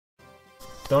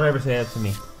Don't ever say that to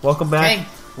me. Welcome back. Hey,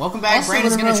 welcome back.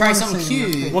 Brandon's gonna try something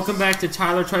cute. Welcome back to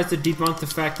Tyler tries to debunk the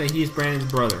fact that he's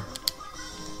Brandon's brother.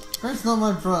 Brandon's not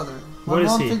my brother. What My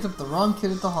mom is he? picked up the wrong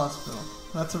kid at the hospital.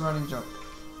 That's a running joke.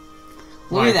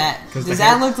 Look at that. Does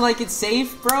that look like it's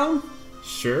safe, bro?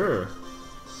 Sure.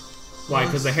 Why?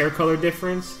 Because the hair color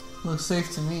difference? Looks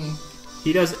safe to me.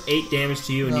 He does 8 damage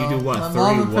to you, and No, you do what? my 30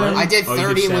 mom what? I did Oh, you do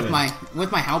 30 with 7.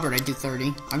 my halberd. I did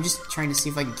 30. I'm just trying to see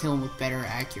if I can kill him with better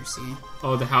accuracy.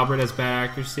 Oh, the halberd has bad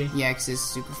accuracy? Yeah, because it's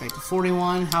super effective.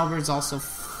 41. Halberd's also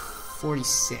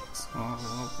 46. Oh, a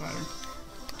little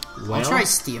better. Well, I'll try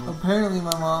steel. Apparently,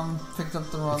 my mom picked up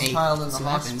the wrong Hey, child in the see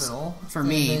what happens. hospital. For and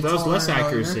me. they That was told less her,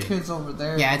 accuracy. Your kid's over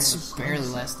there. Yeah, and it's just barely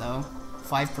listen. less though.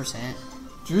 5%.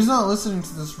 Drew's not listening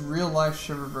to this real life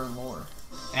Shiverburn lore.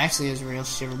 Actually, is real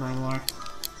Shiverburn lore.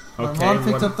 My okay, mom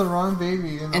picked up the wrong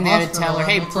baby in the And they had to hospital, tell her,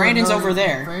 hey, and they told her, Brandon's "No, over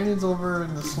there." Brandon's over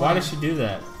in the swing. why did she do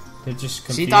that? They're just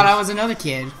confused. She thought I was another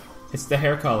kid. It's the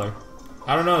hair color.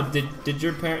 I don't know. Did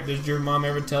your mom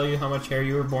ever tell you how much hair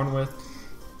you were born with?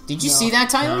 Did you No. see that,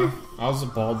 Tyler? No, I was a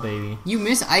bald baby. You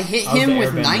missed. I hit I was him the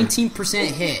with airbender. 19%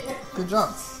 hit, Good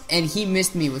job. and he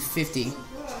missed me with 50.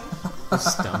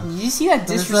 That's dumb. Did you see that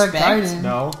There's disrespect? that Gaiden.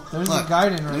 No. There's Look, the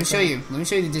Gaiden right Let me show you. Let me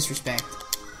show you the disrespect.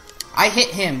 I hit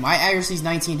him. My accuracy is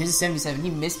 19. His is 77. He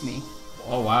missed me.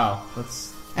 Oh wow,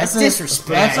 that's That's That's a-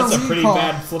 disrespect. that's a we pretty call-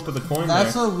 bad flip of the coin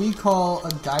That's there. what we call a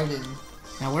Gaiden.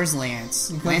 Now where's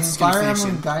Lance? Because Lance in is gonna Fire finish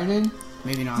Emblem him. Gaiden,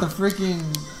 Maybe the not.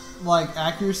 freaking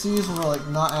accuracies were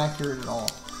not accurate at all.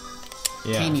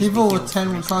 Yeah, Can't People be with killed 10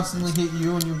 for would constantly hit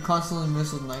you, and you would constantly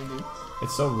miss with 90.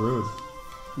 it's so rude.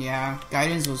 Yeah,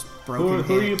 guidance was broken.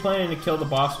 Who are hit. you planning to kill the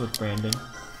boss with, Brandon?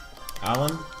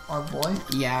 Alan? Our boy.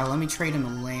 Yeah, let me trade him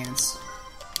a Lance.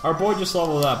 Our boy just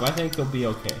leveled up. I think he'll be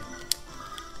okay.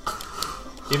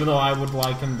 Even though I would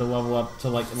like him to level up to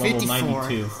level 54.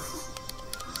 92.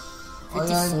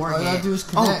 54 all you hit. gotta do is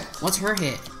Oh, connect. what's her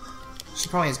hit? She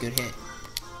probably has good hit.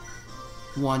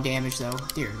 1 damage though.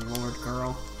 Dear lord,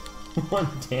 girl. 1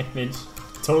 damage.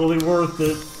 Totally worth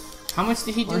it. How much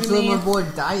did he do Let's to let me? my boy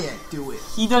Dyak do it.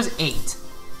 He does 8.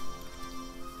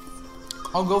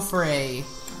 I'll go for a...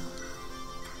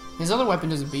 His other weapon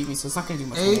doesn't beat me, so it's not gonna do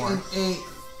much 8 more. and 8.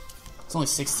 It's only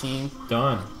 16,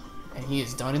 Done. and he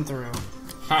is done and through.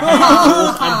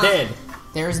 I'm dead.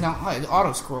 There is no... Oh,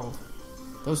 auto-scrolled.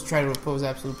 Those try to oppose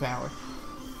absolute power.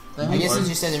 That I guess means he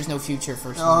just said there's no future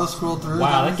for I'll scroll through.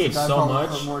 Wow, that means gave the guy so probably much.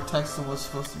 put more text than was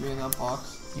supposed to be in that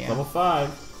box. Yeah. Level 5.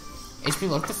 HP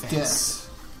look defense. Yes.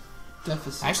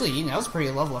 Deficit. Actually, that was a pretty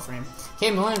low level up for him.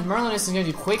 Okay, Merlinus is going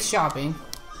to do quick shopping,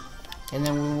 and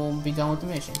then we will be done with the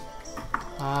mission.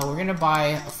 We're going to buy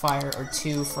a fire or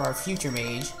 2 for our future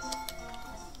mage.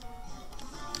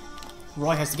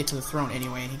 Roy has to get to the throne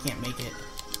anyway, and he can't make it.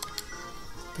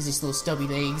 Because he's little stubby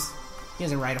legs. He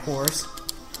doesn't ride a horse.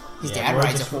 His dad Roy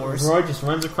rides just, a horse. Roy just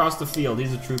runs across the field.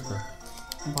 He's a trooper.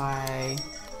 Buy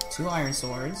 2 iron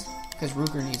swords, because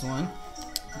Ruger needs one.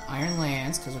 Iron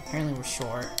lance, because apparently we're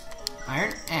short.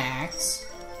 Iron axe.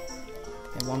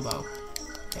 And 1 bow.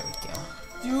 There we go.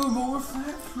 Dude, but we're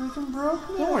fat freaking broke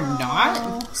now. No, we're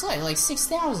not. It's like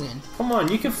 6,000. Come on,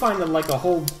 you can find like a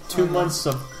whole 2 months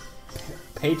of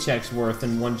paychecks worth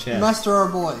in one chest. Master our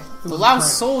boy. The loud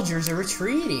soldiers are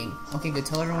retreating. Okay, good.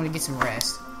 Tell everyone to get some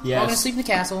rest. Yes. I'm gonna sleep in the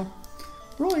castle.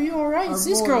 Roy, you alright? Our It's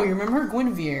this boy. girl, you remember her?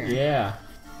 Guinevere. Yeah.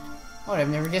 Oh, I've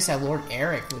never guessed that Lord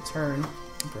Eric would turn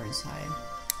Burnside.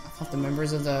 I thought the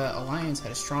members of the Alliance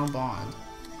had a strong bond.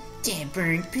 Damn,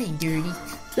 Burn, playing dirty.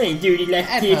 Playing dirty like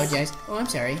I this. apologize. Oh, I'm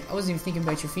sorry. I wasn't even thinking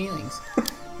about your feelings.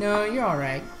 No, you're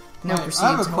alright. Now Alright, proceed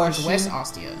I have a towards question. West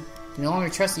Ostia. You no longer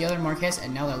trust the other Marquess,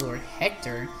 and now that Lord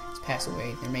Hector has passed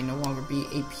away, there may no longer be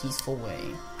a peaceful way.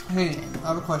 Hey, I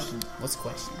have a question. What's the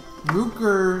question?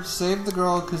 Ruger saved the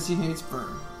girl because he hates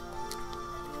Burn.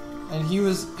 And he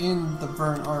was in the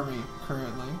Burn army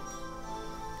currently.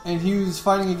 And he was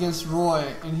fighting against Roy,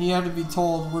 and he had to be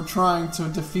told, we're trying to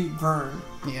defeat Burn.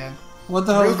 Yeah. What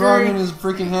the hell is Ruger- wrong in his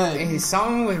freaking head? His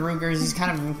song with Ruger is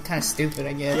kind of stupid,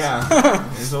 I guess. Yeah.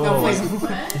 He's, a little, No,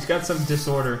 he's got some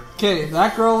disorder. Okay,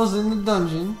 that girl was in the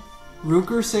dungeon.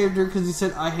 Ruger saved her because he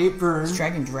said, I hate Burn. He's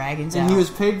dragging dragons And out. he was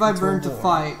paid by into a Burn to war.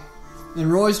 fight.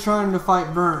 And Roy's trying to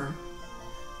fight Burn.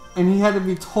 And he had to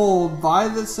be told by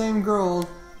the same girl,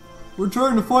 we're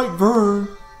trying to fight Burn,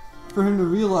 for him to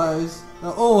realize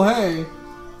that, oh hey,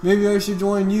 maybe I should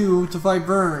join you to fight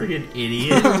Burn. Freaking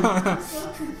idiot.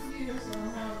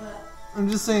 I'm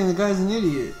just saying the guy's an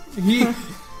idiot. He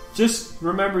Just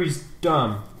remember he's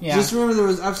dumb. Yeah. just remember there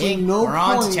was absolutely no we're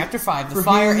on point. to chapter 5, the for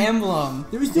Fire him- Emblem.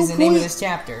 There was no is the name of point. this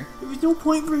chapter. There was no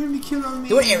point for him to kill on me.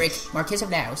 Lord Eric, Marquess of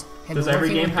Laos, had Does been every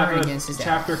working game with Burn have a against his dad.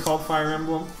 chapter called Fire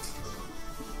Emblem?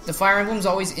 The Fire Emblem's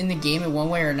always in the game in one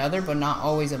way or another, but not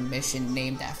always a mission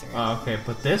named after it. Oh, okay,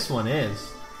 but this one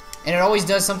is. And it always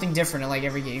does something different in like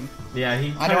every game. Yeah,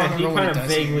 he I don't kind remember what it of does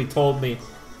vaguely here. told me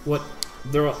what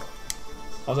there. I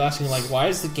was asking like, why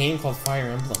is the game called Fire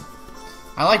Emblem?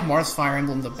 I like Marth's Fire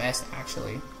Emblem the best,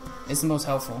 actually. It's the most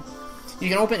helpful. You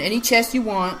can open any chest you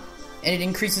want, and it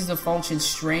increases the function's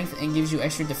strength and gives you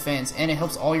extra defense, and it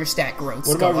helps all your stat growths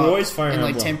What go about up Roy's Fire in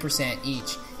like Emblem? 10%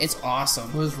 each. It's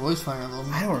awesome. What is Roy's Fire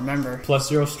Emblem? I don't remember. Plus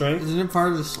 0 strength. Isn't it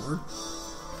part of the sword?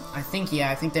 I think they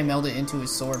melded it into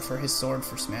his sword for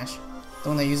Smash. The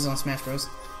one that uses on Smash Bros.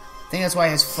 I think that's why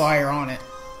it has fire on it.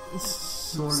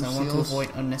 Sword So I want to seals. avoid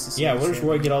unnecessary Yeah, where does shit.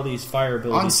 Roy get all these fire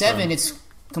abilities On 7, from? it's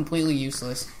completely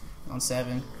useless. On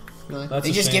 7. Really? That's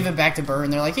They a just shame. give it back to Burr,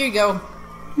 and they're like, here you go.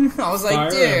 I was like, Fire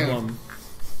dude. Emblem.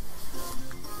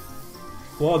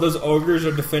 Well, those ogres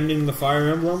are defending the Fire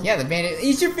Emblem. Yeah, the bandit.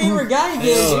 He's your favorite guy I again.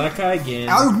 know, that guy again.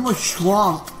 Out of my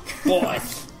swamp! Boy.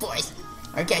 Boys,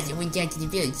 our guys that went down to the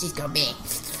village just got back.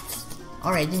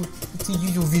 Alright, then. To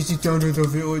you to visit down to the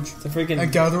village It's a freaking.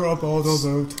 and gather up all the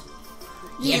loot.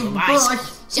 Yeah,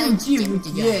 boss, Sounds different to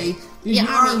today. There's Yeah, an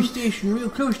I army mean- station real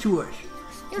close to us.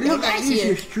 You're They not got nice here.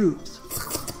 useless troops.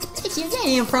 That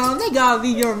ain't a problem. They gotta be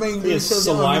your main His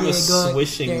saliva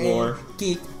swishing more.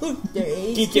 Get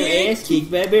Get your ass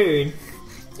kicked by Bird.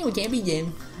 No, can't be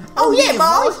them. Oh, yeah,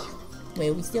 boss!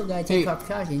 Well, we still gotta take Hey, our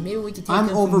precautions. Maybe we could take I'm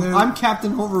them from there. I'm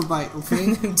Captain Overbite,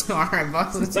 okay? Alright,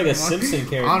 boss. It's like a Simpson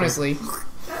character. Honestly.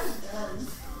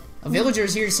 A villager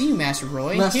is here to see you, Master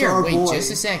Roy. Master Here, our wait boy.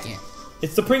 just a second.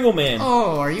 It's the Pringle Man.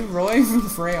 Oh, are you Roy from the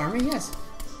Frey Army? Yes.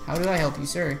 How do I help you,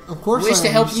 sir? Of course Wish I to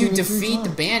am. help You've you seen it 3 defeat the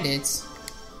times. bandits.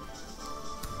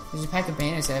 There's a pack of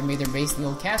bandits that have made their base in the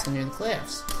old castle near the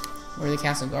cliffs, where the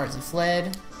castle guards have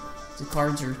fled. The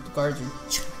guards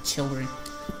are children.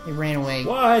 They ran away.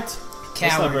 What? That's not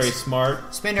Cowards. very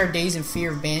smart. Spend our days in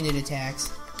fear of bandit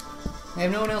attacks. I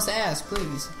have no one else to ask,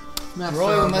 please. Master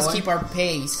Roy, our we must boy. keep our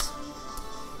pace.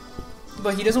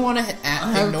 But he doesn't want to I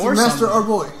have to ignore master someone. our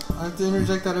boy. I have to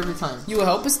interject that every time. You will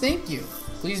help us, thank you.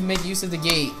 Please make use of the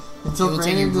gate. Until It will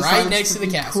take you Brandon right decides next to the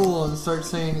be castle. cool and start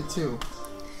saying it too.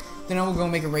 Then I will go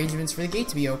make arrangements for the gate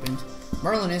to be opened.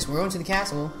 Merlinus, we're going to the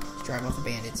castle to drive off the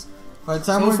bandits. By the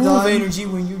time So we're full of done, energy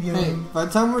when you're young. hey, by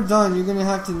the time we're done, you're gonna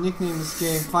have to nickname this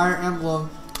game Fire Emblem: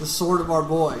 The Sword of Our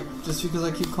Boy, just because I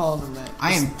keep calling him that.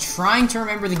 I am trying to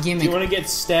remember the Do gimmick. you want to get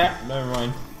stabbed? Never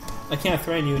mind. I can't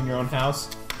threaten you in your own house.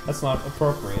 That's not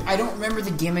appropriate. I don't remember the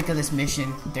gimmick of this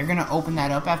mission. They're gonna open that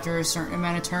up after a certain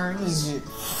amount of turns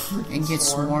and get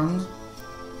swarmed.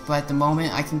 But at the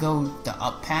moment, I can go the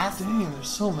up path. Dang, there's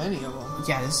so many of them.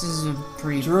 Yeah, this is a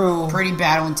Drew. pretty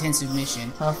battle-intensive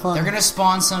mission. Have fun. They're gonna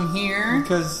spawn some here.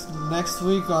 Because next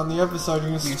week on the episode,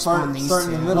 you're gonna You're start spawning these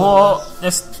in the two. middle. Well,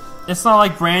 it's not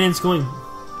like Brandon's going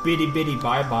bitty bitty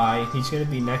bye bye. He's gonna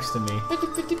be next to me.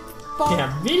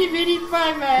 Yeah, bitty bitty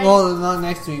bye bye. Well, not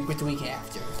next week, but the week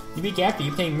after. The week after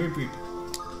you playing Rupert.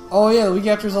 Oh yeah, the week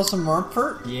after is also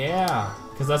Marpert. Yeah,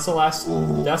 because that's the last.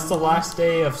 That's the last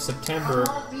day of September.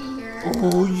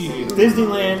 Oh yeah.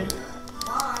 Disneyland.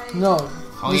 No.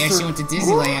 Oh yeah, she went to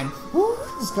Disneyland.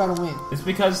 He's gotta win. It's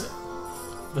because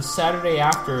the Saturday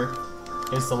after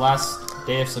is the last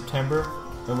day of September,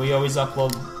 and we always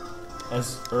upload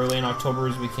as early in October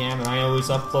as we can, and I always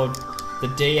upload the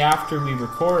day after we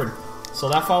record. So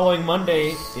that following Monday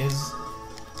is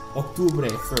Octubre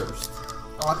 1st,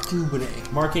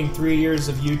 Octubre. marking 3 years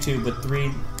of YouTube with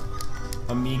 3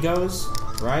 amigos,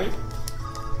 right?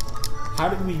 How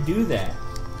did we do that?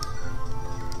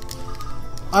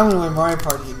 I'm gonna win Mario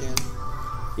Party again.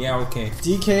 Yeah, okay.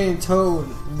 DK and Toad,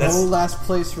 That's- no last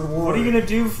place reward. What are you gonna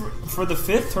do for the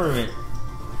 5th tournament?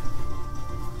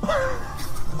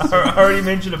 I already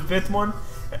mentioned a 5th one.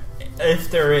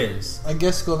 If there is, I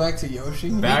guess go back to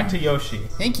Yoshi. back to Yoshi.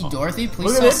 Thank you, Dorothy. Please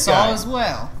Look at tell this Saul guy. as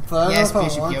well. But I don't Yes, know if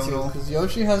Bishop I want to, Yodel. because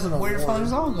Yoshi has an Where did award. Father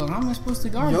Saul go? How am I supposed to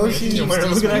guard him? Yoshi- He keeps Look at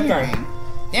that guy. disappearing.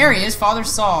 There he is, Father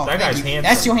Saul. That Thank guy's you. handsome.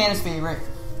 That's Johanna's favorite.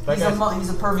 That He's a, guy's- he's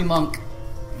a pervy monk.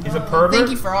 He's a pervert. Thank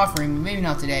you for offering, but maybe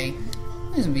not today.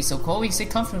 This is gonna be so cool. We can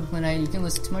sit comfortably tonight and you can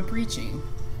listen to my preaching.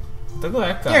 Look at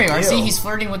that guy. There you are. Ew. See, he's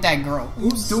flirting with that girl.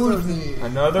 Who's Dorothy?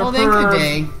 Another Well, then, good perv.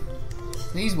 day.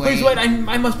 Please wait. Please wait.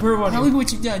 I must perv on Now you. look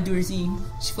what you've done, Dorothy.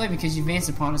 She fled because you advanced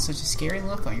upon us such a scary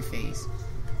look on your face.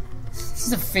 This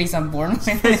is a face I'm born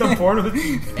with. It's a porn with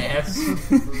you ass.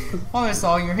 Father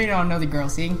Saul, you're hitting on another girl,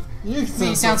 see? You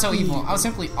You sound so evil. I was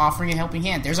simply offering a helping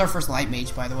hand. There's our first light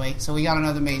mage, by the way. So we got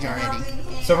another mage already.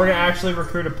 So we're gonna actually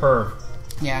recruit a perv.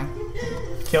 Yeah.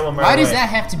 Kill him right Why away. does that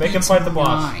have to Make be him fight the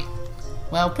boss. tonight?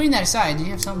 Well, putting that aside, do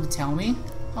you have something to tell me?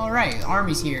 Alright, the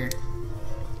army's here.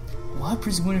 What?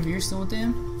 Prince Guinevere still with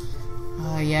them?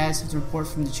 Yes, it's a report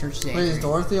from the church today. Wait, is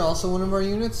Dorothy also one of our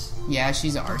units? Yeah,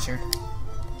 she's an archer.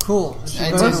 Cool. Is she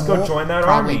better Let's than go Wolf? join that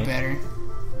Probably army. better.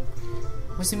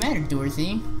 What's the matter,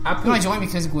 Dorothy? I You want to join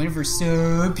because Gwynnever's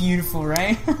so beautiful,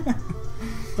 right?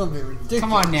 Don't be ridiculous.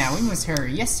 Come on now, we must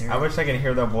hurry. Yes, sir. I wish I could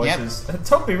hear their voices.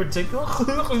 Don't be ridiculous.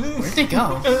 Where'd they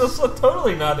go? That's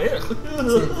totally not it.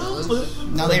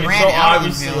 No, they Like, ran so out of the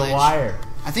obviously village. a liar.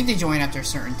 I think they join after a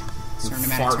certain amount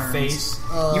of Fart turns. face.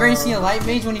 You ready to see a light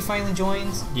mage when he finally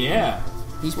joins? Yeah.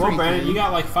 He's Well, pretty Brandon, cool. you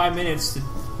got like 5 minutes to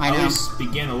I at know. least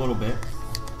begin a little bit.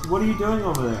 What are you doing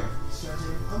over there?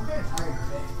 I'm kind of tired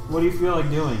today. What do you feel like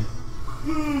doing?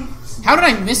 How did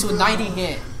I miss with 90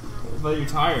 hit? But you're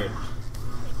tired.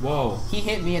 Whoa. He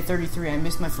hit me at 33. I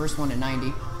missed my first one at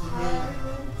 90.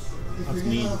 That's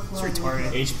mean. It's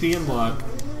retarded. HP and luck.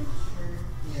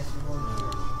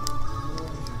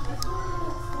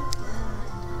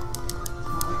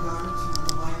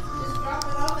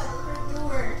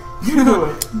 You do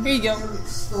it. Here you go.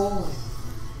 Stolen.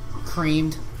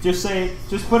 Creamed. Just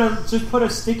put a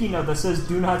sticky note that says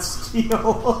 "Do not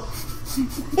steal."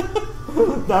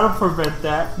 That'll prevent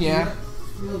that. Yeah.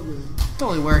 Feel good.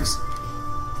 Totally works.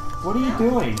 What are you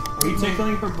doing? Are you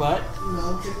tickling her butt?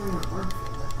 No, tickling her armpit.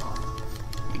 That's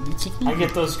all. You chicken? I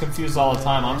get those confused all the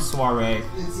time. I'm soiree.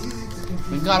 It's easy to confuse.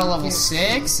 We've got a level You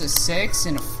can't 6, a 6,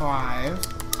 and a 5.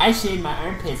 I shave my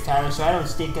armpits, Tyler, so I don't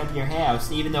stink up your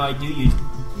house, even though I do use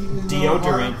Even though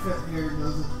deodorant. armpit hair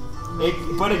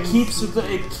doesn't But it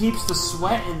keeps the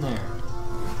sweat in there.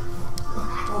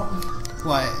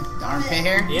 What? The armpit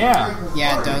hair? Yeah,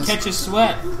 Yeah, it does. catches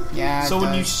sweat. Yeah, it So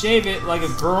when you does. shave it like a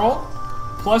girl,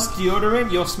 plus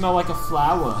deodorant, you'll smell like a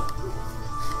flower.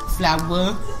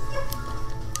 Flower.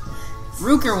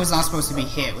 Ruker was not supposed to be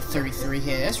hit with 33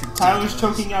 hit. That's ridiculous. Tyler's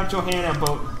choking out Johanna,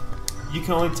 but you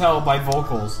can only tell by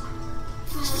vocals.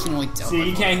 You can only tell See, by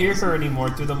you can't hear her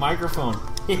anymore through the microphone.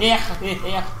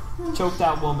 Choke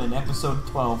that woman, episode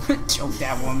 12. Choke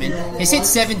that woman. It's hit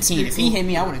 17. If he hit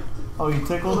me, I would have Oh, you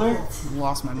tickled her?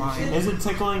 lost my mind. Isn't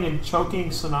tickling and choking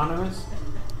synonymous?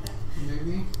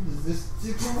 Maybe. Is this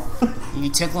tickle? You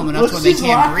tickle them enough to where they she's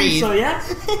can't laughing, breathe. So yeah.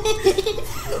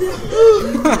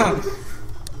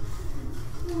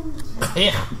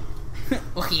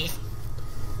 Okay.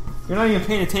 You're not even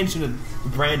paying attention to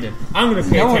Brandon. I'm gonna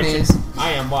pay No one attention. is.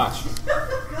 I am. Watch.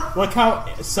 Look how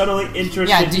subtly interested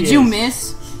Yeah, he did you is.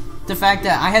 miss the fact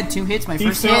that I had 2 hits? My He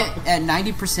first felt- hit at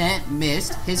 90%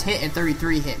 missed. His hit at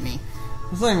 33 hit me.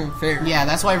 That's not even fair. Yeah,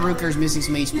 that's why Ruker's missing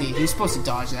some HP. He was supposed to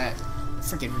dodge that.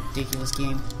 Freaking ridiculous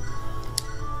game.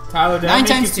 Tyler, did 9 I make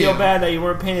you times feel 2. bad that you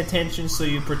weren't paying attention, so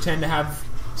you pretend to have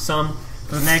some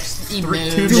for the next 2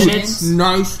 Emotions. minutes?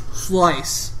 Nice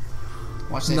slice.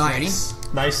 Watch this, Nice.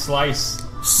 Nice slice.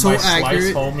 So nice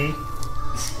accurate. slice, homie.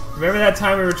 Remember that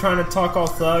time we were trying to talk all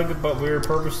thug, but we were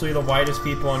purposely the whitest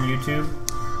people on YouTube?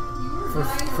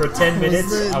 For 10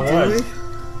 minutes? I was.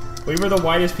 We were the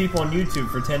whitest people on YouTube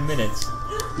for 10 minutes.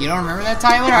 You don't remember that,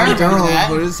 Tyler? I I remember don't, that.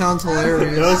 but it sounds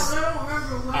hilarious. Those- I don't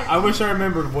remember what. I wish I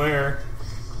remembered where.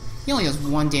 He only does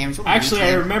 1 damage. What a Actually, I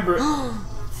weakling. remember.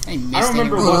 I missed I don't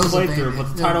remember anyone. Oh, what that was a playthrough, baby. but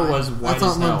the Never title mind. was I white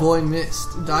thought as my hell. boy missed.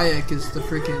 Dayak is the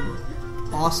freaking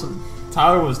awesome.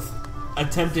 Tyler was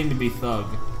attempting to be thug.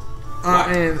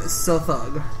 I am so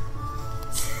thug.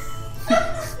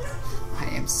 I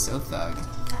am so thug.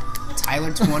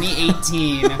 Tyler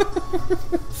 2018.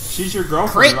 She's your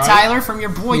girlfriend, Crit, right? Tyler, from your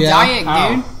boy Yeah. Diet,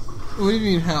 How? dude. What do you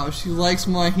mean how? She likes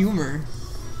my humor.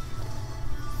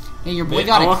 Hey, your boy Man,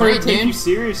 got I a want her to crit, take you dude.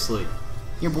 seriously.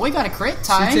 Your boy got a crit, She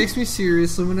Ty. takes me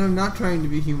seriously when I'm not trying to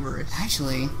be humorous.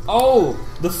 Actually, Oh,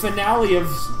 the finale of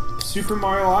Super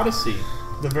Mario Odyssey.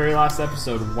 The very last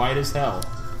episode, white as hell.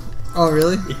 Oh,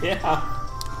 really? Yeah.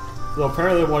 So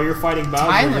apparently while you're fighting Bowser,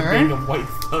 Tyler? you're being a white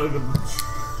thug.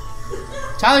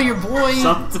 Tyler, your boy,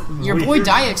 Something your boy weird.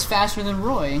 Diak's faster than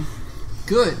Roy.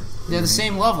 Good. They're the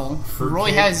same level. For Roy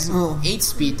kid- has Oh. 8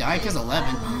 speed. Diak has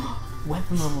 11.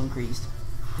 Weapon level increased.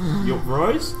 Yo,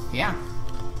 Royce? Yeah.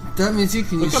 That means you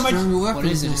can Look use how much- stronger weapons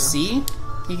What is it? now. A C?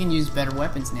 He can use better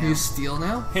weapons now. You steal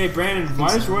now? Hey, Brandon, why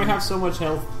does Roy have so much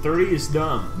health? 30 is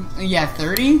dumb. Yeah,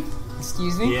 30.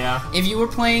 Excuse me. Yeah. If you were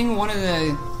playing one of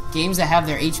the games that have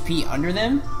their HP under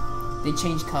them, they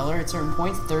change color at certain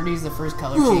points. 30 is the first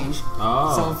color Ooh. change, so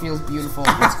Oh, it feels beautiful.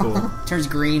 that's cool. Turns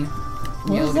green,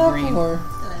 What yellow is to that green. for?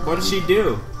 What did she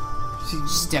do? She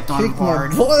Stepped on him kicked my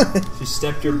hard. butt. She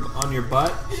stepped on your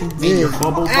butt? Made your Did.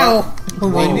 bubble Ow! butt? Oh,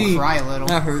 my Whoa, knee. cry a little.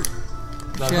 That hurt.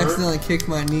 That She hurt? accidentally kicked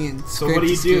my knee and So scraped what do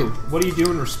you the do? skin. What do you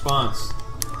do in response?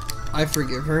 I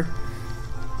forgive her.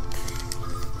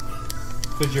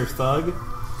 Because you're thug?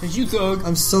 Cause you thug.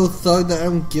 I'm so thug that I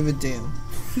don't give a damn.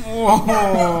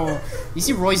 Oh, you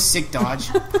see Roy's sick dodge.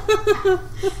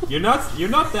 You're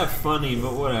not that funny,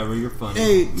 but whatever. You're funny.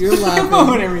 Hey, you're laughing.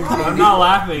 Whatever you I'm not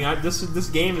laughing. This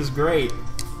game is great.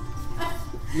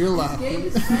 You're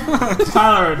laughing.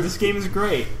 Tyler, this game is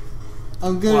great.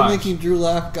 I'm good Watch. at making Drew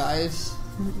laugh, guys,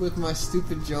 with my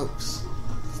stupid jokes.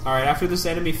 All right, after this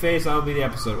enemy phase, that'll be the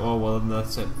episode. Oh well, then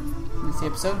that's it. That's the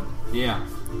episode. Yeah.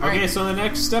 Okay, right. so the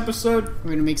next episode,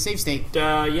 We're gonna make save state.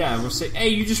 yeah, we'll say, hey,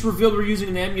 you just revealed we're using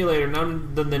an emulator. Now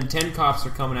the Nintendo cops are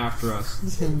coming after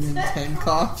us. And then 10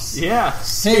 cops. Yeah,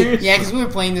 seriously. Yeah, because we were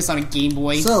playing this on a Game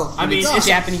Boy. So, I mean, it's it's-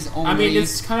 Japanese only. I mean,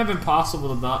 it's kind of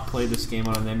impossible to not play this game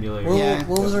on an emulator. what, Yeah.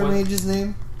 what was our What? mage's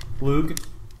name? Lug?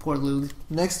 Poor Lug.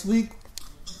 Next week,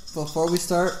 before we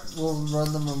start, we'll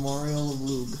run the Memorial of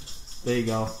Lug. There you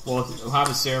go. We'll have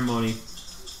a ceremony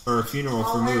or a funeral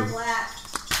for I'll wear Lug. black.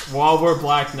 Well, I'll wear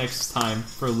black next time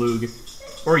for Lug.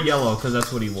 Or yellow, because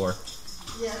that's what he wore.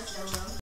 Yes, yellow.